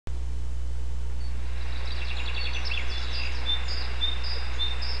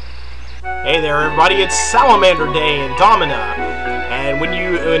Hey there everybody, it's Salamander Day in Domina. And when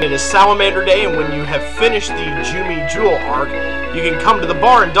it is Salamander Day and when you have finished the Jumi Jewel arc, you can come to the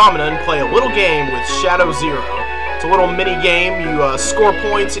bar in Domina and play a little game with Shadow Zero. It's a little mini game. You score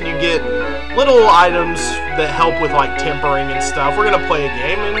points and you get little items that help with like tempering and stuff. We're gonna play a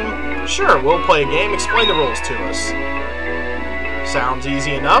game and sure, we'll play a game. Explain the rules to us. Sounds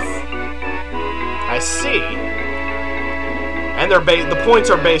easy enough. I see. And the points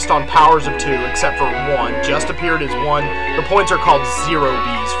are based on powers of 2, except for 1. Just appeared as 1. The points are called 0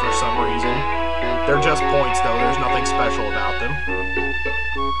 Bs for some reason. They're just points, though. There's nothing special about them.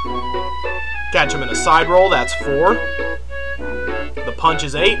 Catch them in a side roll. That's 4. The punch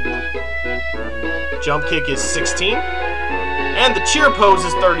is 8. Jump kick is 16. And the cheer pose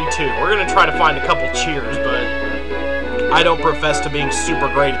is 32. We're going to try to find a couple cheers, but I don't profess to being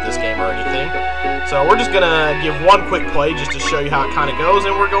super great at this game or anything. So we're just going to give one quick play just to show you how it kind of goes,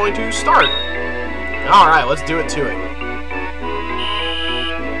 and we're going to start. Alright, let's do it to it.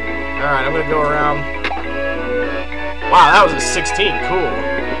 Alright, I'm going to go around. Wow, that was a 16. Cool.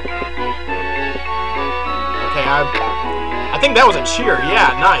 Okay, I think that was a cheer.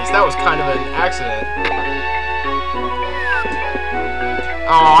 Yeah, nice. That was kind of an accident.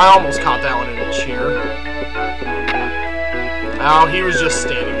 Oh, I almost caught that one in a cheer. Oh, he was just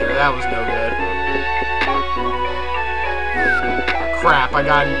standing there. That was no good. Crap, I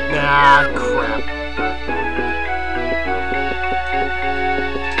got... Nah, crap.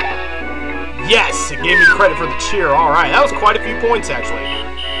 Yes, it gave me credit for the cheer. Alright, that was quite a few points, actually.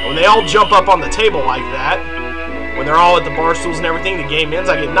 When they all jump up on the table like that, when they're all at the bar stools and everything, the game ends,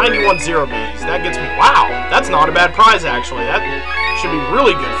 I get 91 0 Bs. That gets me... Wow, that's not a bad prize, actually. That should be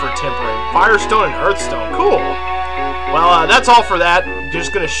really good for tempering. Firestone and Earthstone. Cool. Well, that's all for that.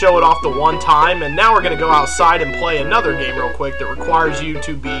 Just going to show it off the one time, and now we're going to go outside and play another game real quick that requires you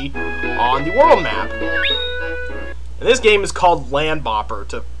to be on the world map. And this game is called Land Bopper.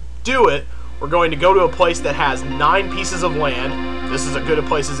 To do it, we're going to go to a place that has 9 pieces of land. This is as good a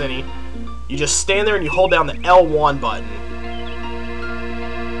place as any. You just stand there and you hold down the L1 button.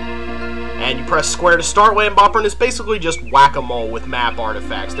 And you press square to start Land Bopper, and it's basically just whack-a-mole with map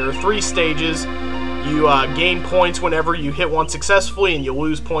artifacts. There are 3 stages. You gain points whenever you hit one successfully, and you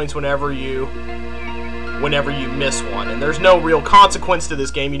lose points whenever you miss one. And there's no real consequence to this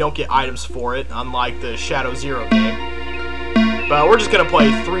game. You don't get items for it, unlike the Shadow Zero game. But we're just going to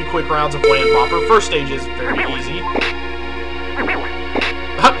play 3 quick rounds of Land Bopper. First stage is very easy.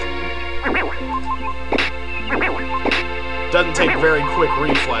 Doesn't take very quick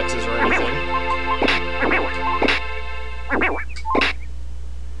reflexes or anything.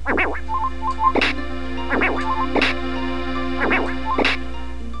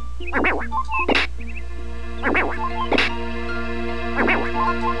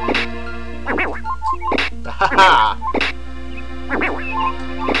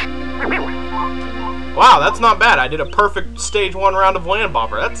 Wow, that's not bad. I did a perfect stage 1 round of Land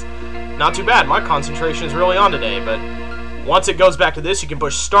Bopper. That's not too bad. My concentration is really on today, but once it goes back to this, you can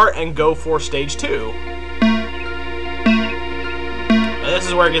push start and go for stage 2. And this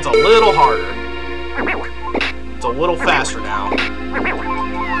is where it gets a little harder. It's a little faster now.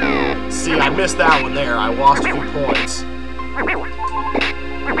 See, I missed that one there. I lost a few points.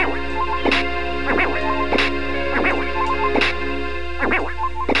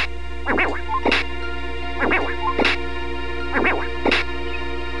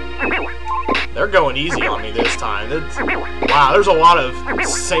 They're going easy on me this time. Wow, there's a lot of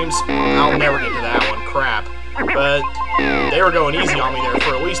I'll never get to that one. Crap. But they were going easy on me there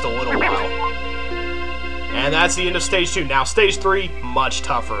for at least a little while. And that's the end of stage 2. Now stage 3, much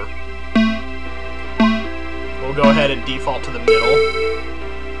tougher. We'll go ahead and default to the middle.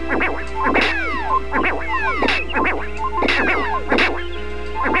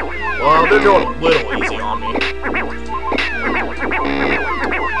 Well, they're going a little easy on me.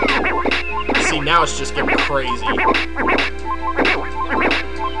 See, now it's just getting crazy.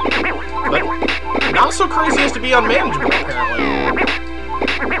 But not so crazy as to be unmanageable, apparently.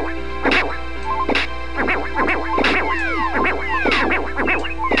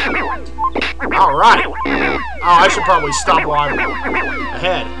 Alright. Oh, I should probably stop while I'm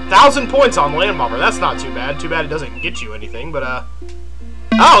ahead. 1,000 points on Land Bopper. That's not too bad. Too bad it doesn't get you anything, but,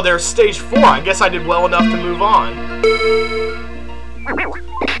 Oh, there's stage 4. I guess I did well enough to move on.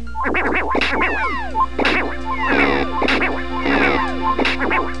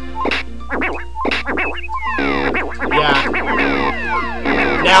 Yeah.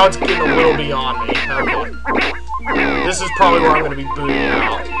 Now it's getting a little beyond me. Okay. This is probably where I'm going to be booted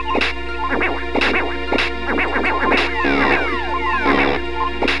out.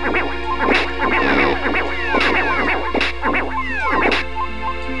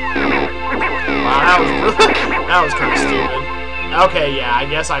 Okay, yeah, I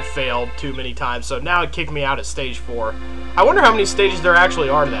guess I failed too many times, so now it kicked me out at stage 4. I wonder how many stages there actually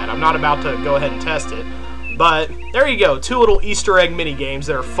are to that. I'm not about to go ahead and test it. But there you go, 2 little Easter egg mini games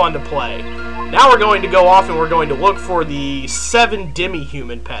that are fun to play. Now we're going to go off and we're going to look for the 7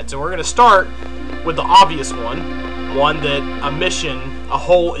 Demi-Human pets. And we're going to start with the obvious one that a mission, a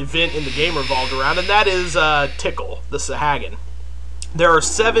whole event in the game revolved around, and that is Tickle, the Sahagan. There are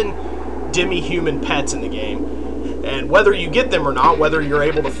 7 Demi-Human pets in the game. And whether you get them or not, whether you're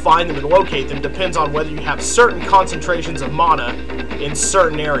able to find them and locate them, depends on whether you have certain concentrations of mana in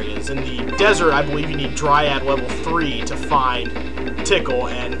certain areas. In the desert, I believe you need Dryad level 3 to find Tickle,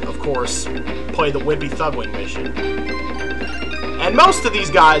 and of course, play the Wimpy Thugwing mission. And most of these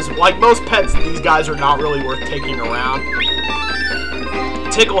guys, like most pets, these guys are not really worth taking around.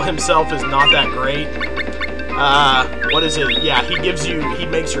 Tickle himself is not that great. What is it? Yeah, he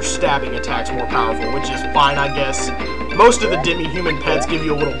makes your stabbing attacks more powerful, which is fine, I guess. Most of the Demi-Human pets give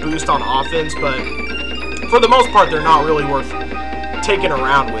you a little boost on offense, but for the most part, they're not really worth taking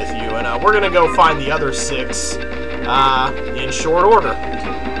around with you. And we're going to go find the other 6 in short order.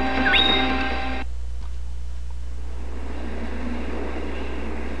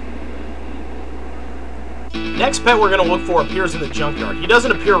 Next pet we're going to look for appears in the junkyard. He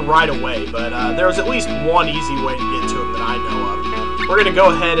doesn't appear right away, but there's at least one easy way to get to him that I know of. We're going to go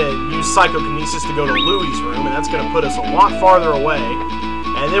ahead and use Psychokinesis to go to Louie's room, and that's going to put us a lot farther away.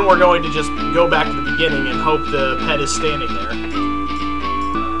 And then we're going to just go back to the beginning and hope the pet is standing there.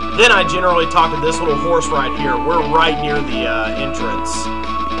 Then I generally talk to this little horse right here. We're right near the entrance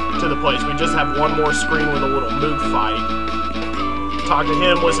to the place. We just have one more screen with a little Moog fight. Talk to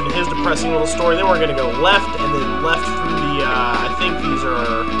him, listen to his depressing little story. Then we're going to go left, and then left through the, I think these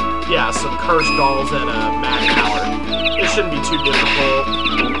are, yeah, some cursed dolls and a mad power. It shouldn't be too difficult.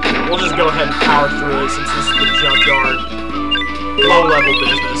 We'll just go ahead and power through it since this is the junkyard. Low-level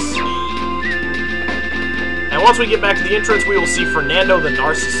business. And once we get back to the entrance, we will see Fernando the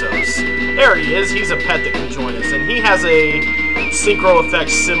Narcissus. There he is. He's a pet that can join us, and he has a synchro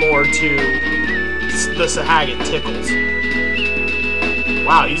effect similar to the Sahagan Tickles.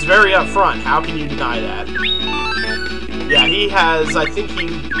 Wow, he's very up front. How can you deny that? Yeah, he has, I think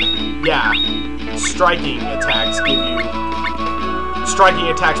yeah, striking attacks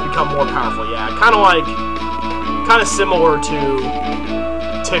become more powerful. Yeah, kind of similar to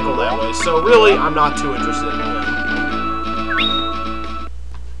Tickle that way. So really, I'm not too interested in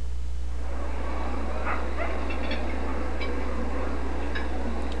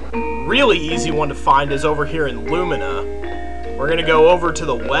him. Really easy one to find is over here in Lumina. We're going to go over to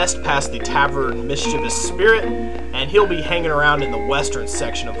the west past the Tavern Mischievous Spirit, and he'll be hanging around in the western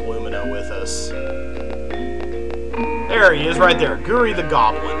section of Lumina with us. There he is, right there, Guri the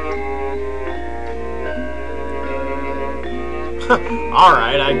Goblin.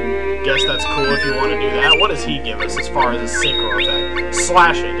 Alright, I guess that's cool if you want to do that. What does he give us as far as a synchro effect?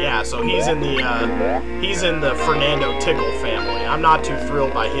 Slash it, yeah, so he's in the Fernando Tickle family. I'm not too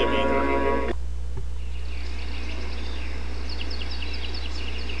thrilled by him either.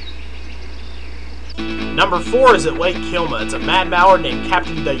 Number 4 is at Lake Kilma. It's a mad mallard named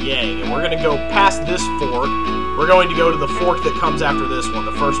Captain Da Yang, and we're going to go past this fork. We're going to go to the fork that comes after this one,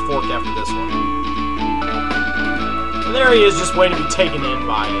 the first fork after this one. And there he is, just waiting to be taken in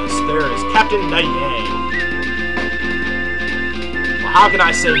by us. There is Captain Da Yang. Well, how can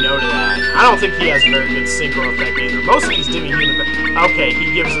I say no to that? I don't think he has a very good synchro effect either. Most of these Demi-Human... Okay,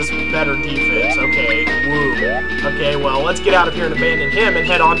 he gives us better defense. Okay, woo. Okay, well, let's get out of here and abandon him and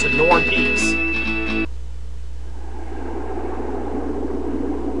head on to Norn Peaks.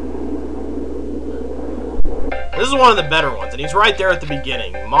 This is one of the better ones, and he's right there at the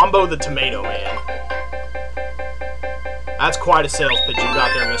beginning. Mambo the Tomato Man. That's quite a sales pitch you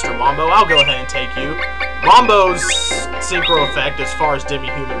got there, Mr. Mambo. I'll go ahead and take you. Mambo's synchro effect, as far as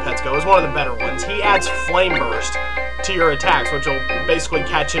Demi-Human pets go, is one of the better ones. He adds Flame Burst to your attacks, which will basically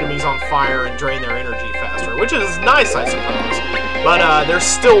catch enemies on fire and drain their energy faster, which is nice, I suppose. But there's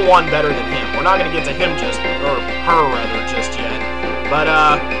still one better than him. We're not going to get to him or her rather, just yet. But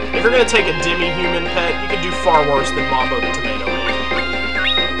if you're going to take a Demi-Human pet, you can do far worse than Mambo the Tomato Man.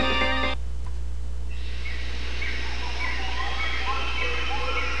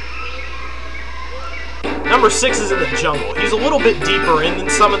 Number 6 is in the jungle. He's a little bit deeper in than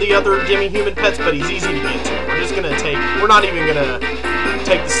some of the other Demi-Human pets, but he's easy to get to. We're not even going to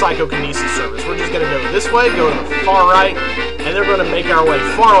take the Psychokinesis service. We're just going to go this way, go to the far right, and then we're going to make our way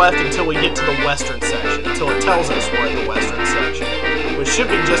far left until we get to the western section, until it tells us we're in the western section, which should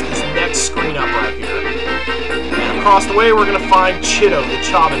be just this next screen up right here. And across the way, we're going to find Chitto, the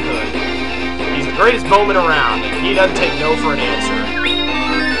Chobbin Hood. He's the greatest bowman around, and he doesn't take no for an answer.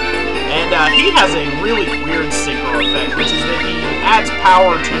 And he has a really weird synchro effect, which is that he adds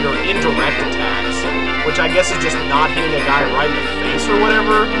power to your indirect attacks, which I guess is just not hitting a guy right in the face or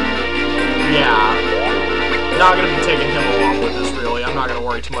whatever. Yeah, not going to be taking him along with us, really. I'm not going to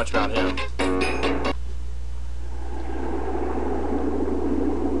worry too much about him.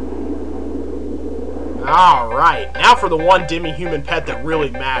 Alright, now for the one Demi-Human pet that really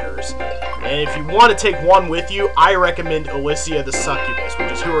matters. And if you want to take one with you, I recommend Alicia the Succubus,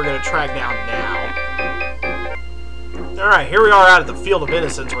 which is who we're going to track down now. Alright, here we are out at the Field of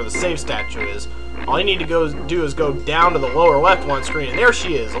Innocence where the save statue is. All you need to do is go down to the lower left one screen, and there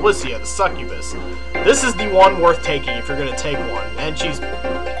she is, Alicia the Succubus. This is the one worth taking if you're going to take one. And she's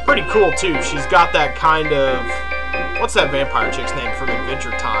pretty cool, too. She's got that kind of... What's that vampire chick's name from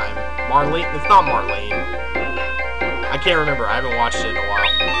Adventure Time? Marlene? It's not Marlene. I can't remember. I haven't watched it in a while.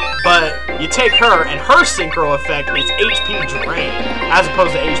 But you take her, and her synchro effect is HP drain, as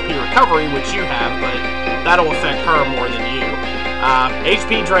opposed to HP recovery, which you have, but that'll affect her more than you.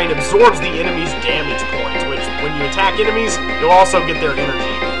 HP drain absorbs the enemy's damage points, which when you attack enemies, you'll also get their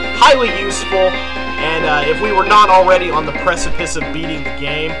energy. Highly useful, and if we were not already on the precipice of beating the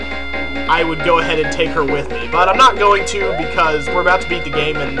game, I would go ahead and take her with me. But I'm not going to because we're about to beat the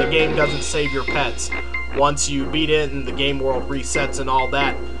game and the game doesn't save your pets once you beat it and the game world resets and all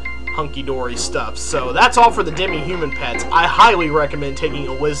that hunky-dory stuff. So that's all for the Demi-Human pets. I highly recommend taking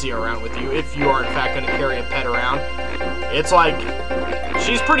Alicia around with you if you are in fact going to carry a pet around. It's like,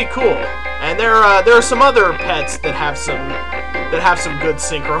 she's pretty cool. And there are some other pets that have some good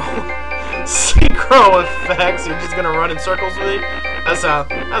synchro effects. You're just gonna run in circles with it? That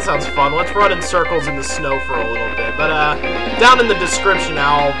sounds fun. Let's run in circles in the snow for a little bit. But down in the description,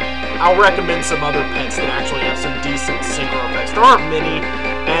 I'll recommend some other pets that actually have some decent synchro effects. There aren't many,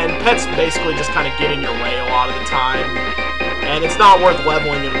 and pets basically just kind of get in your way a lot of the time. And it's not worth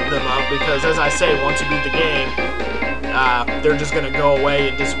leveling them up because, as I say, once you beat the game, they're just gonna go away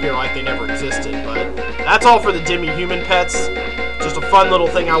and disappear like they never existed. But that's all for the Demi-Human pets. Just a fun little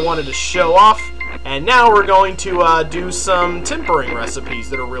thing I wanted to show off. And now we're going to do some tempering recipes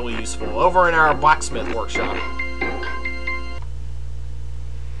that are really useful over in our blacksmith workshop.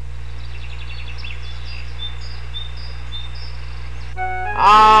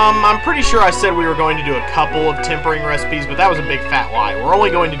 I'm pretty sure I said we were going to do a couple of tempering recipes, but that was a big fat lie. We're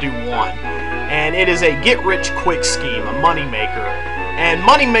only going to do one. And it is a get-rich-quick scheme, a moneymaker. And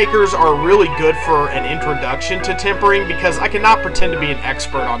moneymakers are really good for an introduction to tempering because I cannot pretend to be an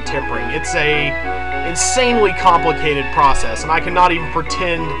expert on tempering. It's a insanely complicated process, and I cannot even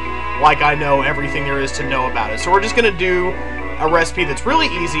pretend like I know everything there is to know about it. So we're just going to do a recipe that's really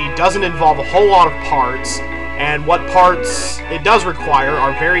easy, doesn't involve a whole lot of parts, and what parts it does require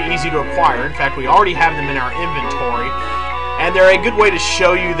are very easy to acquire. In fact, we already have them in our inventory, and they're a good way to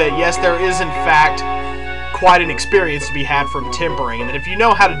show you that, yes, there is, in fact, quite an experience to be had from tempering, and that if you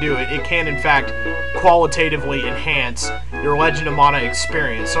know how to do it, it can, in fact, qualitatively enhance your Legend of Mana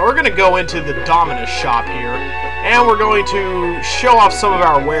experience. So we're going to go into the Domina shop here, and we're going to show off some of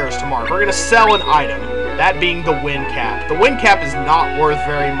our wares to Mark. We're going to sell an item, that being the wind cap. The wind cap is not worth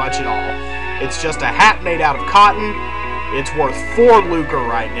very much at all. It's just a hat made out of cotton. It's worth 4 lucre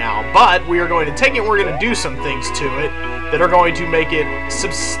right now, but we are going to take it and we're going to do some things to it that are going to make it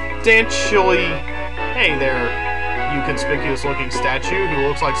substantially... Hey there, you conspicuous looking statue who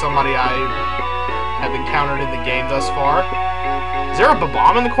looks like somebody I have encountered in the game thus far. Is there a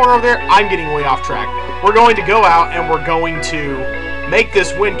Babam in the corner over there? I'm getting way off track. We're going to go out and we're going to make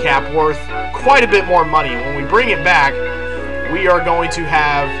this wind cap worth quite a bit more money. When we bring it back, we are going to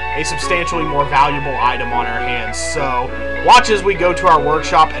have a substantially more valuable item on our hands. So watch as we go to our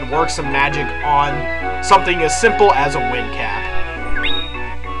workshop and work some magic on something as simple as a wind cap.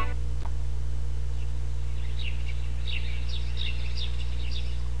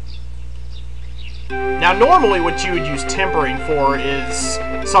 Now, normally what you would use tempering for is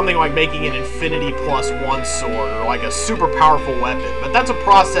something like making an infinity +1 sword or like a super powerful weapon, but that's a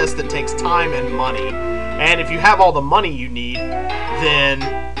process that takes time and money. And if you have all the money you need, then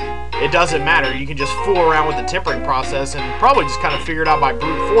it doesn't matter. You can just fool around with the tempering process and probably just kind of figure it out by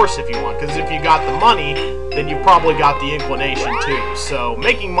brute force if you want, because if you got the money, then you've probably got the inclination too. So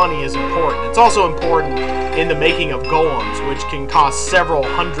making money is important. It's also important in the making of golems, which can cost several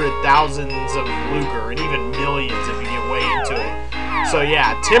hundred thousands of lucre and even millions if you get way into it. So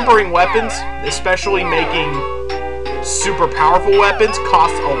yeah, tempering weapons, especially making super powerful weapons,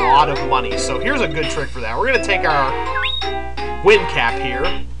 costs a lot of money. So here's a good trick for that. We're going to take our wind cap here.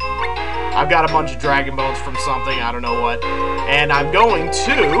 I've got a bunch of dragon bones from something, I don't know what, and I'm going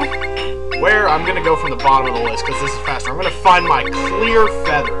to where I'm going to go from the bottom of the list because this is faster. I'm going to find my clear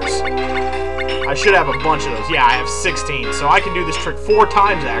feathers. I should have a bunch of those. Yeah, I have 16. So I can do this trick 4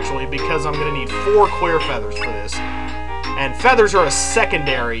 times, actually, because I'm going to need 4 clear feathers for this. And feathers are a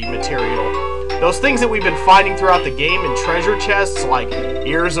secondary material. Those things that we've been finding throughout the game in treasure chests, like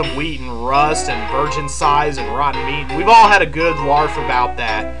ears of wheat and rust and virgin size and rotten meat, we've all had a good larf about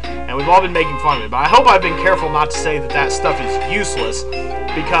that, and we've all been making fun of it. But I hope I've been careful not to say that that stuff is useless,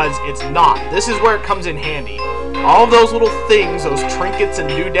 because it's not. This is where it comes in handy. All of those little things, those trinkets and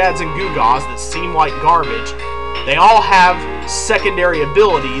doodads and gewgaws that seem like garbage, they all have secondary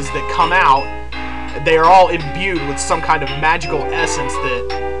abilities that come out. They are all imbued with some kind of magical essence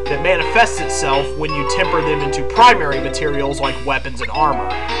that manifests itself when you temper them into primary materials like weapons and armor.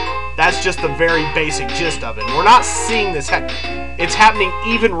 That's just the very basic gist of it. We're not seeing this it's happening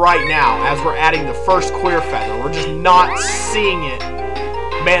even right now as we're adding the first clear feather. We're just not seeing it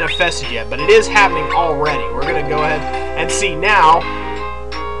manifested yet, but it is happening already. We're going to go ahead and see now.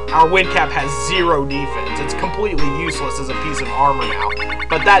 Our wind cap has 0 defense. It's completely useless as a piece of armor now.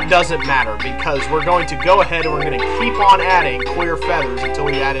 But that doesn't matter because we're going to go ahead and we're going to keep on adding clear feathers until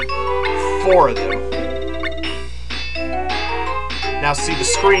we added 4 of them. Now see, the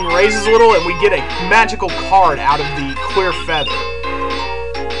screen raises a little and we get a magical card out of the clear feather.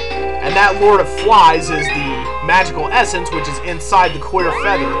 And that Lord of Flies is the magical essence which is inside the clear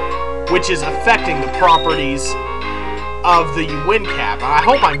feather, which is affecting the properties of the wind cap. I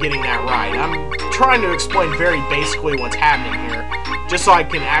hope I'm getting that right. I'm trying to explain very basically what's happening here, just so I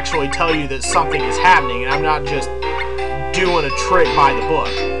can actually tell you that something is happening and I'm not just doing a trick by the book.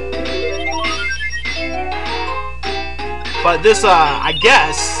 But this, I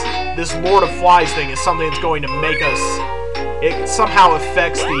guess, this Lord of Flies thing is something that's going to make us, it somehow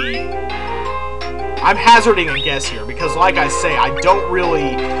affects the, I'm hazarding a guess here, because like I say, I don't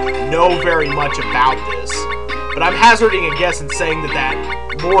really know very much about this. But I'm hazarding a guess and saying that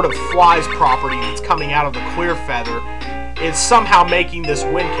that Lord of Flies property that's coming out of the clear feather is somehow making this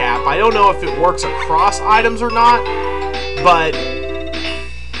wind cap. I don't know if it works across items or not, but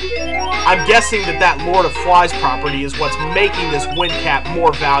I'm guessing that that Lord of Flies property is what's making this wind cap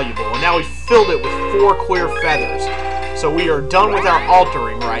more valuable. And now we've filled it with 4 clear feathers. So we are done with our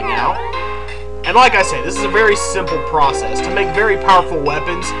altering right now. And like I say, this is a very simple process. To make very powerful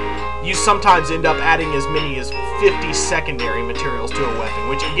weapons, you sometimes end up adding as many as 50 secondary materials to a weapon,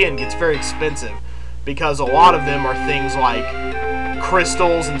 which again gets very expensive because a lot of them are things like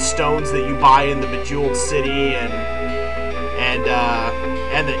crystals and stones that you buy in the Bejeweled City and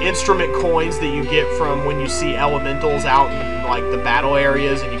the instrument coins that you get from when you see elementals out in like the battle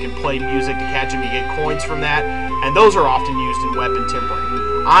areas and you can play music to catch them. You get coins from that, and those are often used in weapon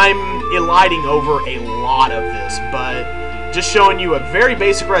tempering. I'm eliding over a lot of this, but just showing you a very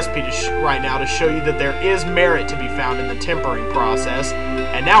basic recipe right now to show you that there is merit to be found in the tempering process.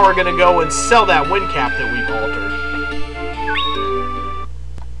 And now we're going to go and sell that wind cap that we've altered.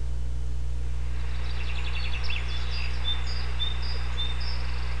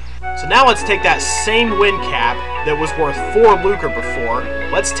 So now let's take that same wind cap that was worth 4 lucre before.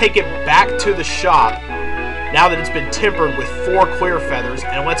 Let's take it back to the shop now that it's been tempered with 4 clear feathers,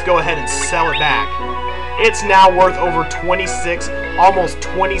 and let's go ahead and sell it back. It's now worth over 26, almost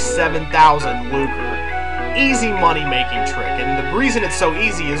 27,000 lucre. Easy money making trick, and the reason it's so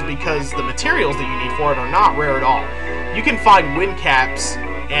easy is because the materials that you need for it are not rare at all. You can find wind caps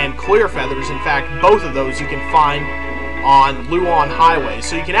and clear feathers. In fact, both of those you can find on Luon Highway,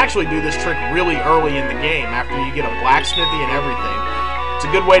 so you can actually do this trick really early in the game after you get a blacksmithy and everything. It's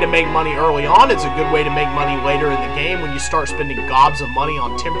a good way to make money early on. It's a good way to make money later in the game when you start spending gobs of money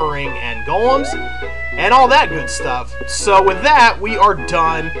on tempering and golems and all that good stuff. So with that, we are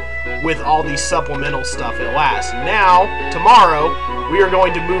done with all the supplemental stuff at last. Now, tomorrow, we are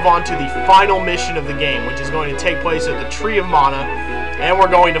going to move on to the final mission of the game, which is going to take place at the Tree of Mana, and we're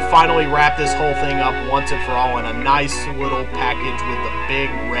going to finally wrap this whole thing up once and for all in a nice little package with a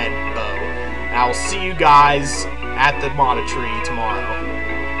big red bow. And I will see you guys at the Mana Tree tomorrow.